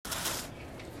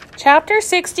Chapter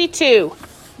 62,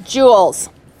 Jewels.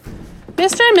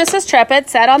 Mr. and Mrs. Trepid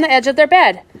sat on the edge of their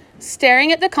bed,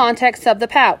 staring at the contents of the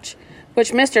pouch,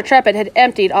 which Mr. Trepid had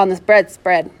emptied on the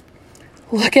bedspread.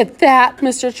 "Look at that,"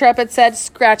 Mr. Trepid said,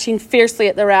 scratching fiercely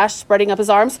at the rash, spreading up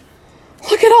his arms.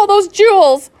 "Look at all those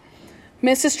jewels!"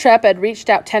 Mrs. Trepid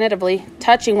reached out tentatively,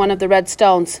 touching one of the red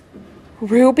stones.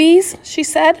 "Rubies?" she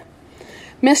said.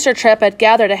 Mr. Trepid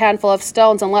gathered a handful of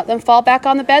stones and let them fall back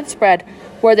on the bedspread,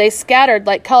 where they scattered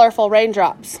like colorful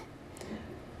raindrops.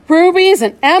 "Rubies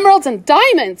and emeralds and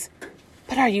diamonds!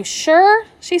 But are you sure?"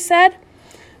 she said.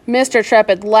 Mr.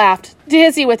 Trepid laughed,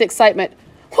 dizzy with excitement.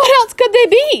 "What else could they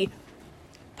be?"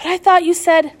 "But I thought you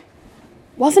said,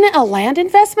 wasn't it a land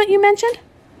investment you mentioned?"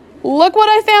 "Look what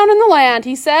I found in the land,"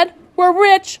 he said. "We're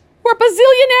rich. We're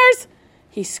bazillionaires."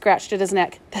 He scratched at his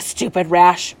neck. The stupid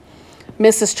rash.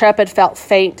 Mrs. Trepid felt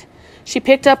faint. She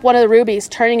picked up one of the rubies,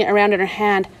 turning it around in her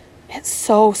hand. "It's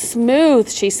so smooth,"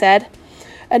 she said.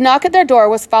 A knock at their door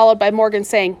was followed by Morgan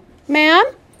saying, "Ma'am,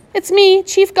 it's me,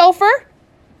 Chief Gopher."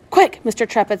 "Quick," Mr.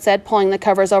 Trepid said, pulling the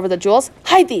covers over the jewels.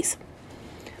 "Hide these."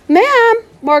 "Ma'am,"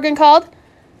 Morgan called,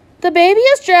 "the baby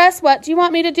is dressed. What do you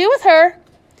want me to do with her?"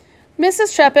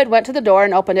 Mrs. Trepid went to the door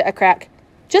and opened it a crack.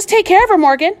 "Just take care of her,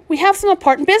 Morgan. We have some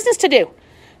important business to do."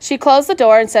 She closed the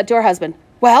door and said to her husband,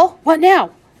 "Well, what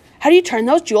now? How do you turn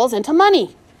those jewels into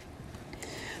money?"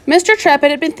 Mr.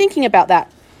 Trepid had been thinking about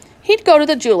that. He'd go to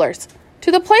the jeweler's,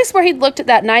 to the place where he'd looked at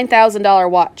that $9,000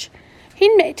 watch.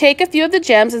 He'd take a few of the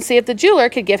gems and see if the jeweler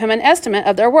could give him an estimate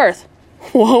of their worth.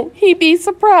 Won't he be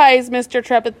surprised, Mr.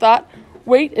 Trepid thought.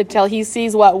 Wait until he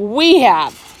sees what we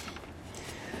have.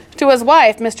 To his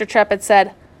wife, Mr. Trepid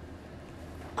said,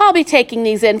 "I'll be taking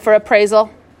these in for appraisal.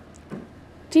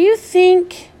 Do you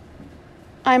think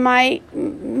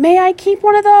may I keep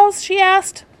one of those?" she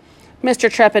asked. Mr.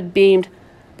 Trepid beamed.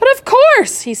 "But of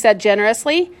course," he said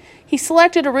generously. He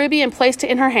selected a ruby and placed it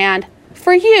in her hand.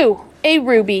 "For you, a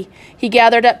ruby." He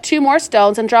gathered up 2 more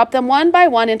stones and dropped them one by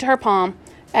one into her palm.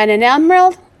 "And an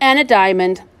emerald and a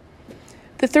diamond."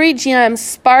 The 3 gems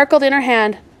sparkled in her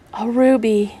hand. A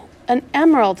ruby, an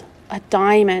emerald, a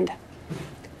diamond.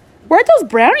 "Where'd those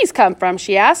brownies come from?"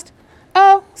 she asked.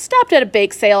 "Oh, stopped at a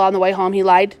bake sale on the way home," he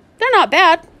lied. "They're not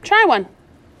bad. Try one."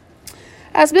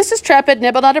 As Mrs. Trepid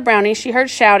nibbled at a brownie, she heard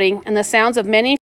shouting and the sounds of many